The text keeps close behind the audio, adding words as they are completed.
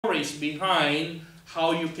stories behind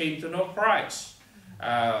how you came to know Christ.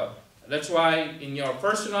 That's why in your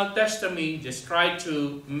personal testimony, just try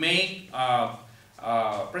to make a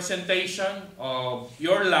presentation of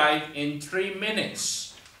your life in 3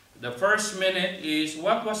 minutes. The first minute is,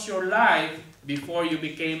 what was your life before you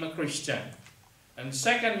became a Christian? And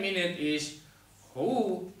second minute is,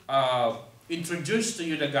 who introduced to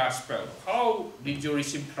you the gospel? How did you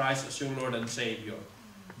receive Christ as your Lord and Savior?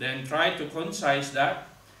 Then try to concise that.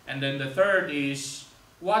 And then the third is,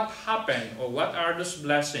 what happened or what are those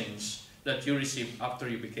blessings that you received after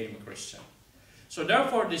you became a Christian? So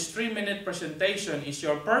therefore, this 3-minute presentation is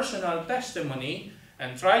your personal testimony,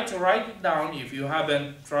 and try to write it down if you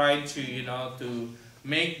haven't tried to, to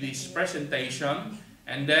make this presentation,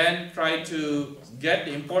 and then try to get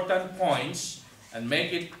the important points and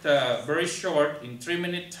make it very short in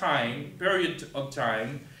 3-minute period of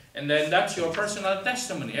time, and then that's your personal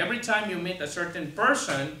testimony. Every time you meet a certain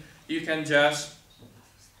person, you can just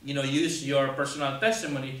use your personal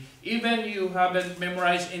testimony, even you haven't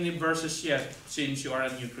memorized any verses yet since you are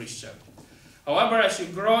a new Christian. However, as you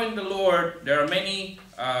grow in the Lord, there are many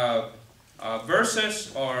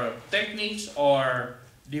verses or techniques or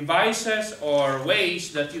devices or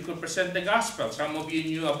ways that you could present the gospel. Some of you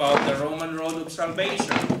knew about the Roman road of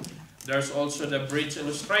salvation. There's also the bridge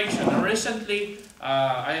illustration. And recently,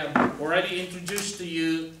 I have already introduced to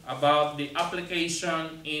you about the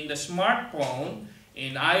application in the smartphone,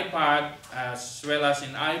 in iPad, as well as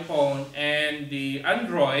in iPhone and the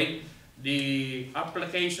Android. The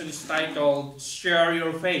application is titled Share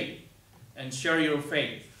Your Faith and Share Your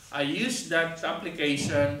Faith. I used that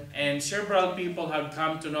application and several people have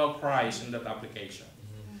come to know Christ in that application.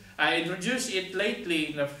 I introduced it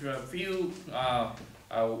lately, a few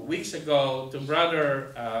weeks ago, to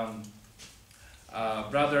Brother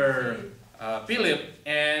Philip,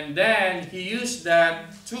 and then he used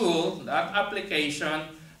that tool, that application,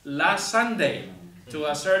 last Sunday to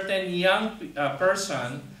a certain young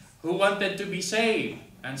person who wanted to be saved,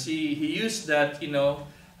 and he used that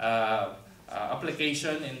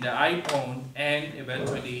application in the iPhone, and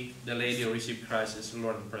eventually the lady received Christ as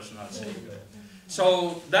Lord and personal Savior.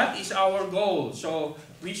 So that is our goal. So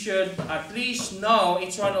we should at least know,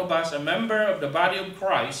 each one of us, a member of the body of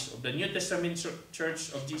Christ, of the New Testament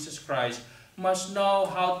Church of Jesus Christ, must know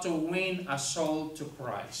how to win a soul to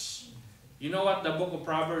Christ. You know what the book of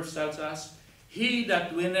Proverbs tells us? He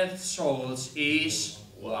that winneth souls is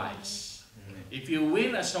wise. If you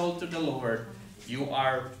win a soul to the Lord, you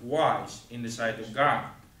are wise in the sight of God.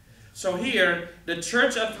 So here, the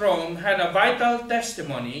church at Rome had a vital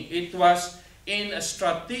testimony. It was in a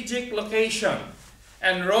strategic location.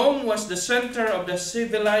 And Rome was the center of the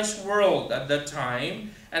civilized world at that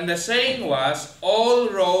time. And the saying was, all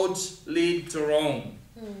roads lead to Rome.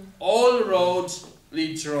 All roads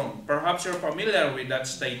lead to Rome. Perhaps you're familiar with that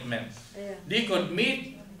statement. Yeah. They could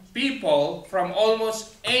meet people from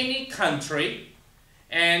almost any country,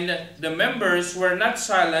 and the members were not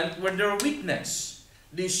silent with their witness.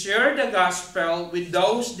 They shared the gospel with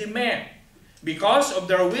those they met. Because of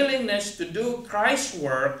their willingness to do Christ's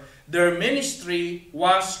work, their ministry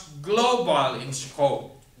was global in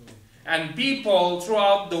scope. And people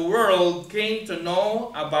throughout the world came to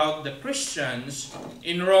know about the Christians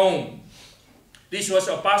in Rome. This was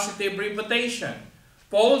a positive reputation.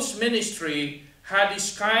 Paul's ministry had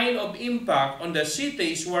this kind of impact on the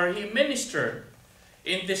cities where he ministered.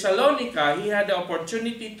 In Thessalonica, he had the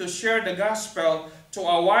opportunity to share the gospel to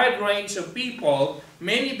a wide range of people.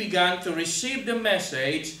 Many began to receive the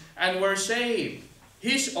message and were saved.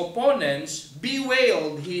 His opponents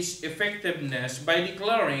bewailed his effectiveness by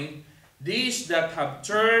declaring, "These that have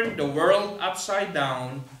turned the world upside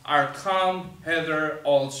down are come hither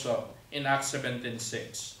also," in Acts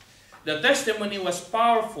 17:6. The testimony was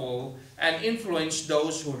powerful and influenced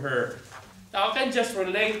those who heard. Now, I can just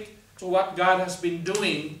relate to what God has been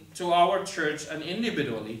doing to our church and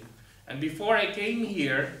individually. And before I came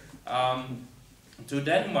here to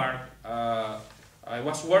Denmark, I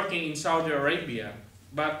was working in Saudi Arabia.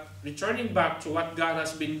 But returning back to what God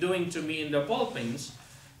has been doing to me in the Philippines,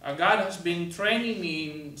 God has been training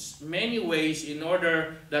me in many ways in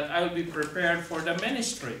order that I will be prepared for the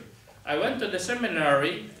ministry. I went to the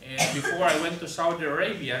seminary before I went to Saudi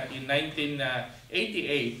Arabia in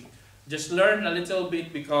 1988. Just learned a little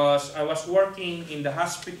bit because I was working in the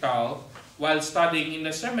hospital while studying in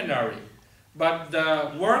the seminary. But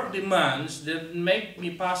the work demands didn't make me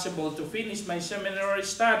possible to finish my seminary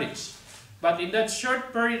studies. But in that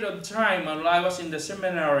short period of time while I was in the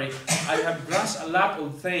seminary, I have grasped a lot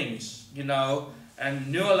of things, and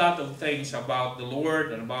knew a lot of things about the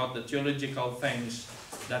Lord and about the theological things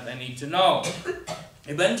that I need to know.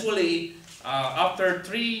 eventually, after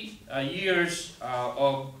 3 years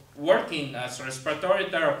of working as a respiratory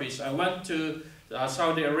therapist, I went to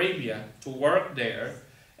Saudi Arabia to work there.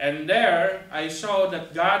 And there, I saw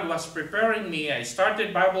that God was preparing me. I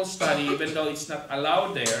started Bible study, even though it's not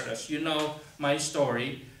allowed there, as you know my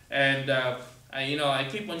story. And I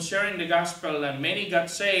keep on sharing the gospel, and many got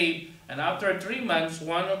saved. And after 3 months,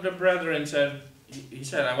 one of the brethren said, he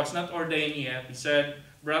said, I was not ordained yet. He said,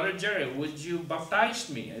 Brother Jerry, would you baptize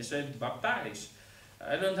me? I said, baptize?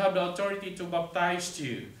 I don't have the authority to baptize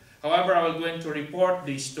you. However, I was going to report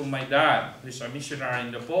this to my dad, who's a missionary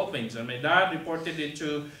in the Philippines. And my dad reported it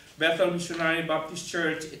to Bethel Missionary Baptist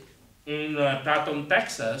Church in Tatum,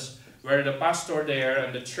 Texas, where the pastor there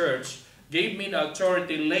and the church gave me the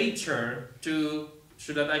authority later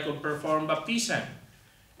so that I could perform baptism.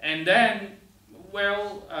 And then,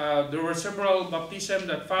 well, there were several baptisms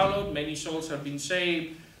that followed. Many souls have been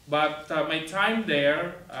saved. But my time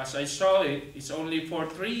there, as I saw it, is only for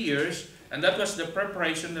 3 years. And that was the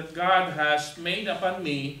preparation that God has made upon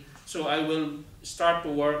me. So I will start to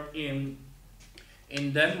work in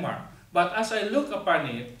Denmark. But as I look upon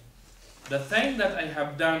it, the thing that I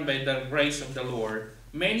have done by the grace of the Lord,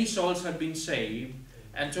 many souls have been saved.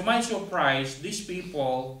 And to my surprise, these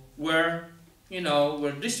people were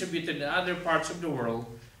distributed in other parts of the world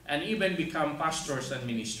and even become pastors and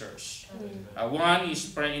ministers. One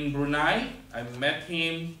is in Brunei. I met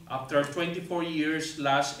him after 24 years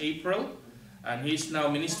last April, and he's now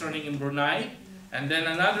ministering in Brunei. And then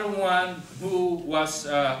another one who was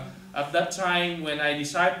at that time when I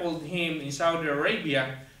discipled him in Saudi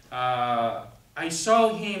Arabia, I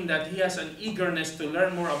saw him that he has an eagerness to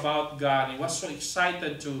learn more about God. He was so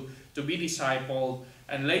excited to be discipled.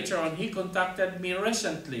 And later on, he contacted me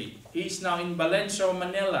recently. He's now in Valencia,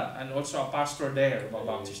 Manila, and also a pastor there of a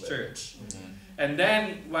Baptist church. And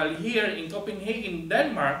then, while here in Copenhagen,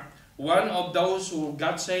 Denmark, one of those who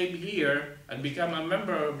got saved here and became a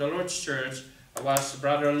member of the Lord's church was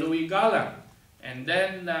Brother Louis Galland. And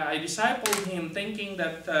then I discipled him thinking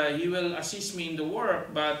that he will assist me in the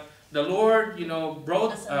work, but the Lord,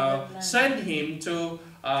 sent him to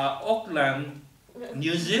Auckland,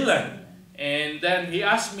 New Zealand. And then he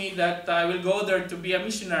asked me that I will go there to be a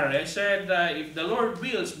missionary. I said, if the Lord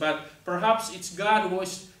wills, but perhaps it's God who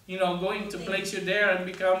is, going to place you there and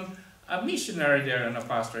become a missionary there and a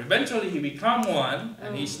pastor. Eventually, he became one,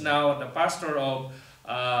 and he's now the pastor of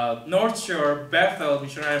North Shore Bethel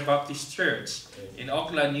Missionary Baptist Church in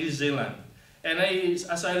Auckland, New Zealand. And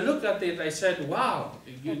as I look at it, I said, wow,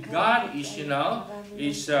 God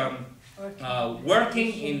is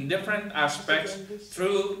working in different aspects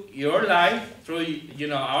through your life, through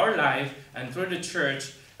our life, and through the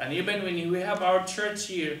church. And even when we have our church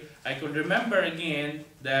here, I could remember again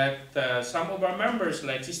that some of our members,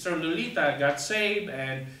 like Sister Lolita, got saved,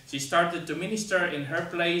 and she started to minister in her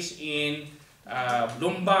place in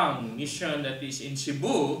Lumbang Mission that is in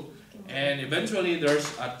Cebu. And eventually there's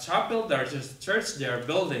a chapel, there's a church there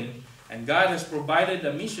building, and God has provided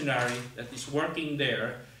a missionary that is working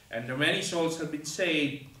there. And the many souls have been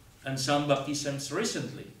saved, and some baptisms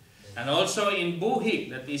recently. And also in Buhik,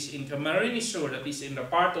 that is in Camarines Sur, that is in the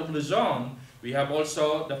part of Luzon, we have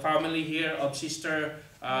also the family here of Sister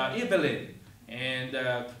Evelyn. And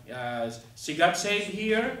she got saved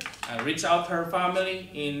here, reached out to her family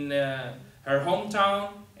in her hometown,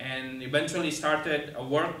 and eventually started a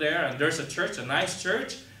work there. And there's a church, a nice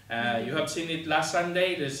church. You have seen it last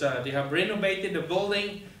Sunday. They have renovated the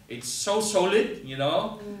building. It's so solid,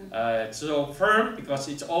 it's so firm because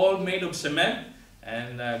it's all made of cement.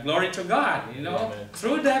 And glory to God,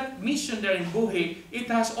 Through that mission there in Buhi, it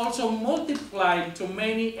has also multiplied to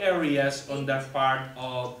many areas on that part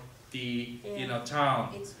of the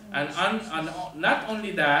town. And not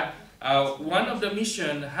only that, one of the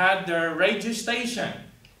mission had their radio station.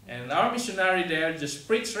 And our missionary there just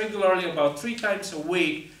preached regularly about 3 times a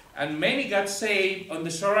week. And many got saved on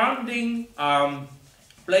the surrounding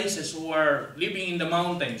places who are living in the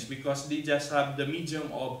mountains because they just have the medium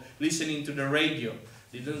of listening to the radio.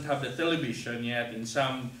 They don't have the television yet in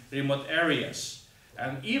some remote areas.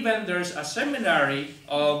 And even there's a seminary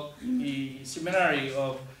of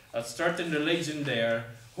a certain religion there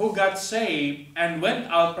who got saved and went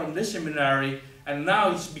out from the seminary, and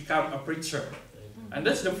now he's become a preacher. And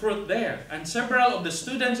that's the fruit there. And several of the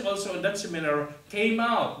students also in that seminar came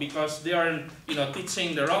out because they are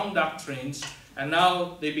teaching the wrong doctrines. And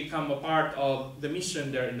now they become a part of the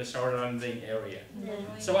mission there in the surrounding area.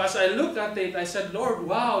 So as I look at it, I said, Lord,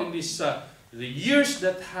 wow, in this the years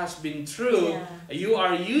that has been through, you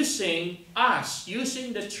are using us,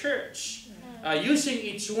 using the church, using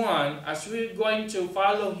each one as we're going to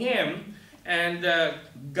follow Him. and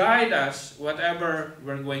guide us whatever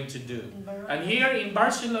we're going to do. And here in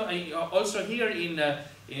Barcelona, also here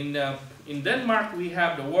in Denmark, we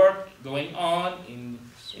have the work going on in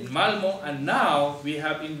Malmo, and now we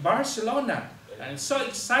have in Barcelona. And it's so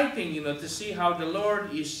exciting, to see how the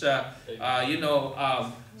Lord is,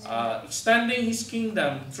 extending His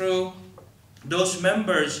kingdom through those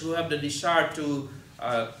members who have the desire to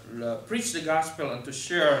preach the gospel and to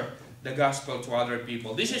share the gospel to other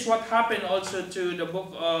people. This is what happened also to the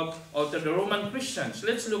book of the Roman Christians.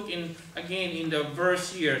 Let's look again in the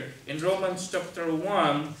verse here in Romans chapter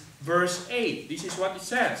 1 verse 8. This is what it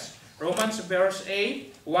says. Romans verse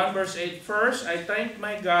 8, 1 verse 8. First, I thank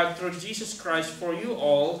my God through Jesus Christ for you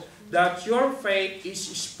all, that your faith is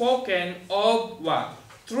spoken of what?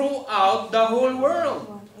 Throughout the whole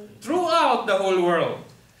world. Throughout the whole world.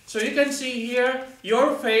 So you can see here,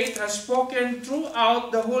 your faith has spoken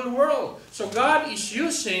throughout the whole world. So God is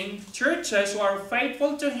using churches who are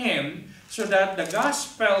faithful to Him so that the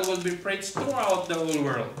gospel will be preached throughout the whole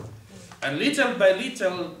world. And little by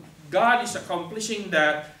little, God is accomplishing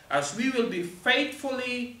that as we will be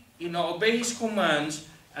faithfully, obey His commands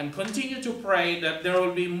and continue to pray that there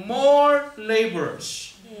will be more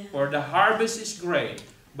laborers. For the harvest is great,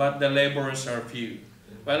 but the laborers are few.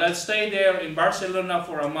 Well, I'll stay there in Barcelona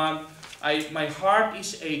for a month. My heart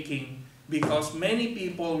is aching because many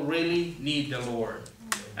people really need the Lord.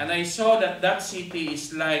 And I saw that city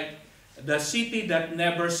is like the city that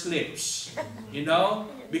never sleeps.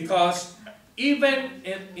 Because even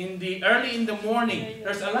early in the morning,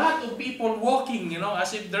 there's a lot of people walking,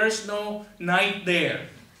 as if there's no night there.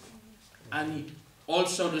 And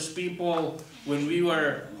also those people, when we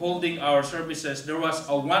were holding our services, there was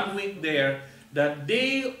a 1 week there that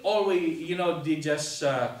they always, they just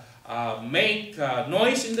make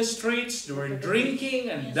noise in the streets. They were drinking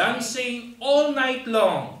and dancing all night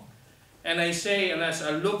long. And I say, and as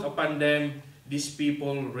I look upon them, these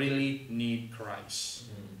people really need Christ.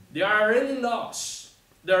 They are really lost.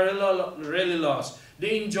 They are really lost.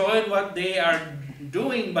 They enjoyed what they are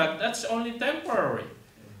doing, but that's only temporary.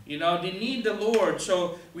 They need the Lord.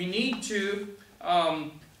 So we need to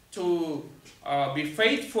be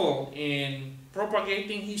faithful in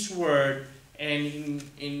propagating His word, and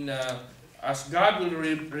as God will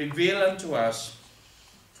reveal unto us,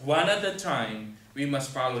 one at a time, we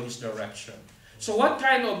must follow His direction. So what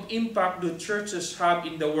kind of impact do churches have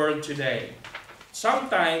in the world today?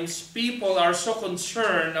 Sometimes people are so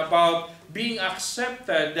concerned about being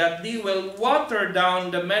accepted that they will water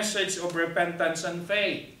down the message of repentance and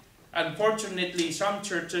faith. Unfortunately, some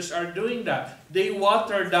churches are doing that. They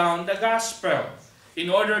water down the gospel. In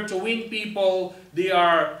order to win people, they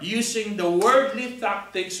are using the worldly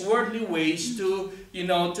tactics, worldly ways to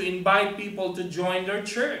invite people to join their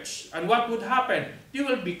church. And what would happen? They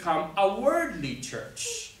will become a worldly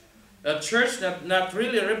church. A church that not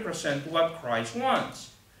really represents what Christ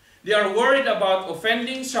wants. They are worried about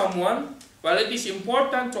offending someone. While it is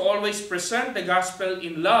important to always present the gospel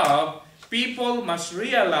in love, people must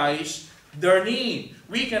realize their need.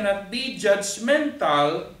 We cannot be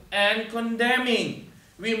judgmental and condemning.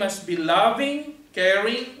 We must be loving,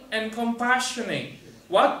 caring, and compassionate.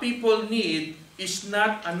 What people need is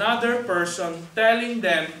not another person telling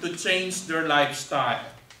them to change their lifestyle.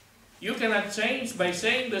 You cannot change by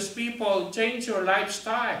saying those people, change your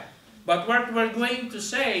lifestyle. But what we're going to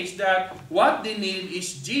say is that what they need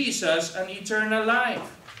is Jesus and eternal life.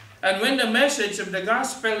 And when the message of the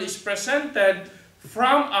gospel is presented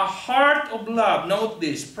from a heart of love, note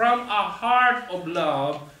this, from a heart of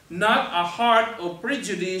love, not a heart of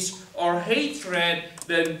prejudice or hatred,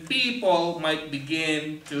 then people might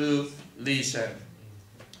begin to listen.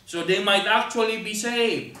 So they might actually be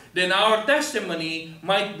saved. Then our testimony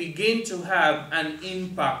might begin to have an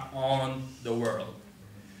impact on the world.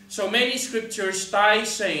 So many scriptures tie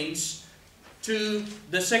saints to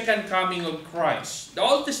the second coming of Christ. The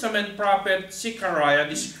Old Testament prophet Zechariah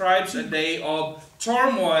describes a day of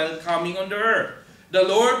turmoil coming on the earth. The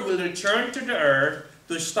Lord will return to the earth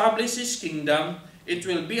to establish His kingdom. It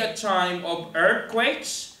will be a time of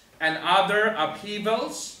earthquakes and other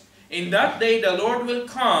upheavals. In that day the Lord will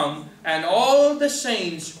come, and all the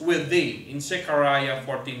saints with thee, in Zechariah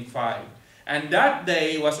 14:5. And that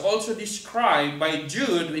day was also described by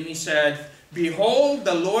Jude when he said, Behold,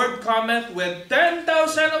 the Lord cometh with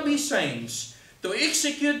 10,000 of His saints to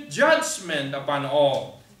execute judgment upon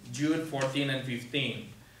all. Jude 14 and 15.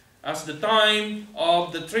 As the time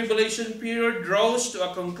of the tribulation period draws to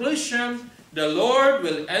a conclusion, the Lord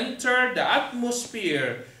will enter the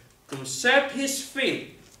atmosphere to set His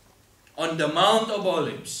feet on the Mount of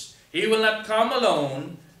Olives. He will not come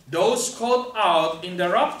alone. Those called out in the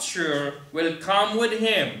rapture will come with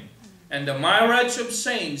him, and the myriads of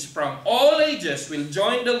saints from all ages will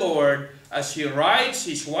join the Lord as he rides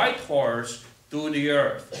his white horse to the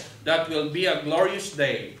earth. That will be a glorious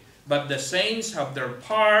day. But the saints have their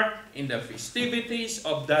part in the festivities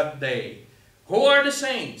of that day. Who are the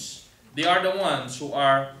saints? They are the ones who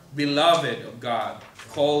are beloved of God,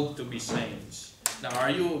 called to be saints. Now,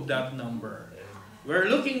 are you of that number? We're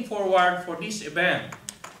looking forward for this event,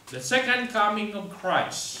 the second coming of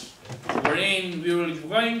Christ, wherein we will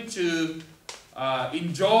going to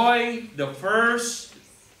enjoy the first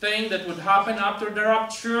thing that would happen after the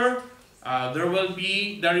rapture. There will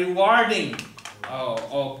be the rewarding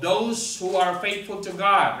of those who are faithful to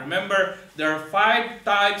God. Remember, there are 5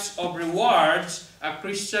 types of rewards a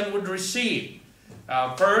Christian would receive.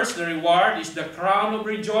 First, the reward is the crown of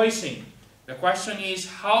rejoicing. The question is,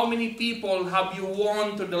 how many people have you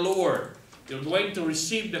won to the Lord? You're going to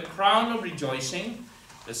receive the crown of rejoicing.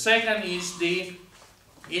 The second is the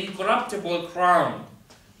incorruptible crown.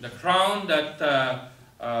 The crown that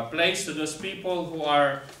placed to those people who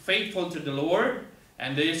are faithful to the Lord.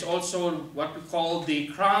 And there is also what we call the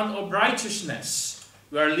crown of righteousness.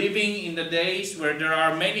 We are living in the days where there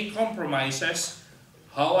are many compromises.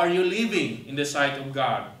 How are you living in the sight of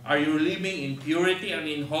God? Are you living in purity and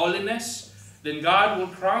in holiness? Then God will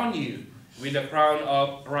crown you with the crown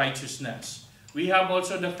of righteousness. We have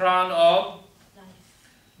also the crown of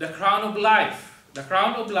life. The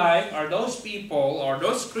crown of life are those people or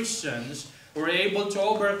those Christians who are able to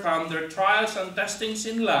overcome their trials and testings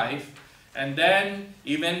in life, and then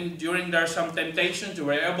even during there some temptations, you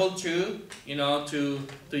were able to,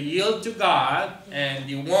 to yield to God, and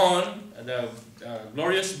you won the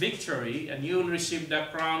glorious victory, and you will receive the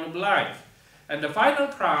crown of life. And the final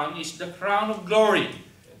crown is the crown of glory.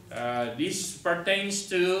 This pertains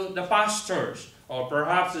to the pastors or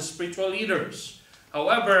perhaps the spiritual leaders.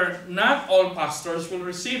 However, not all pastors will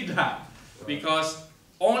receive that, because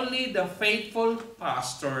only the faithful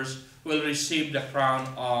pastors will receive the crown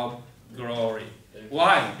of glory.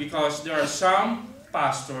 Why? Because there are some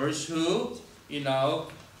pastors who,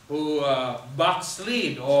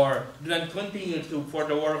 backslid or do not continue for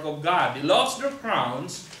the work of God. They lost their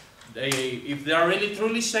crowns. If they are really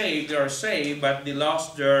truly saved, they are saved, but they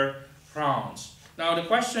lost their crowns. Now the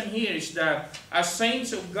question here is that as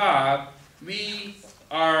saints of God, we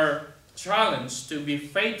are challenged to be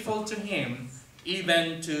faithful to Him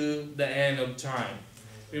even to the end of time.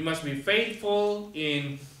 We must be faithful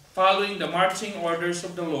in following the marching orders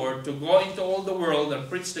of the Lord to go into all the world and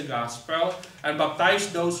preach the gospel and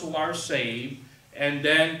baptize those who are saved, and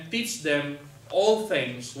then teach them all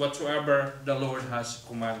things whatsoever the Lord has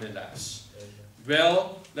commanded us.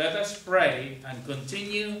 Well, let us pray and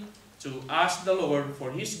continue to ask the Lord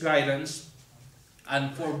for His guidance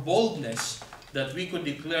and for boldness that we could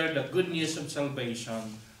declare the good news of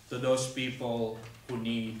salvation to those people who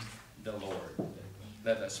need the Lord.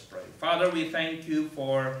 Let us pray. Father, we thank you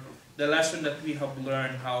for the lesson that we have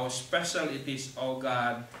learned, how special it is, O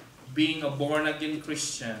God, being a born-again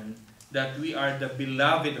Christian, that we are the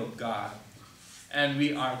beloved of God, and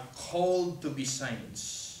we are called to be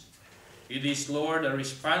saints. It is, Lord, a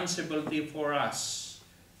responsibility for us,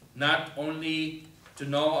 not only to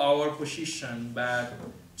know our position, but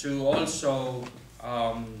to also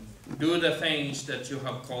do the things that you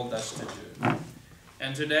have called us to do.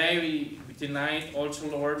 And today, tonight also,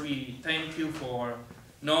 Lord, we thank you for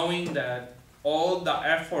knowing that all the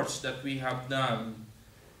efforts that we have done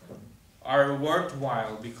are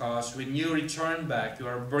worthwhile, because when you return back, you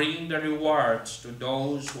are bringing the rewards to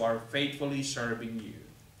those who are faithfully serving you.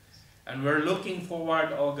 And we're looking forward,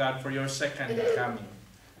 oh God, for your second coming.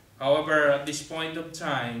 However, at this point of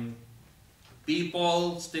time,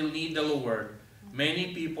 people still need the Lord.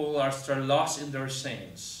 Many people are still lost in their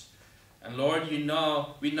sins. And Lord, we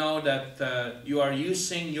know that you are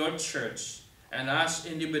using your church and us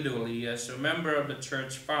individually as a member of the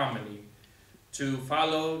church family to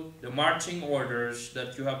follow the marching orders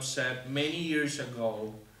that you have set many years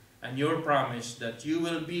ago, and your promise that you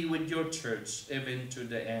will be with your church even to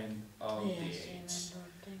the end of the age.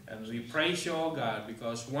 And we praise you, O God,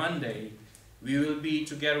 because one day we will be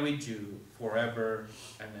together with you forever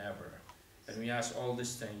and ever. And we ask all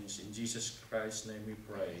these things in Jesus Christ's name we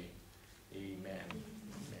pray. Amen.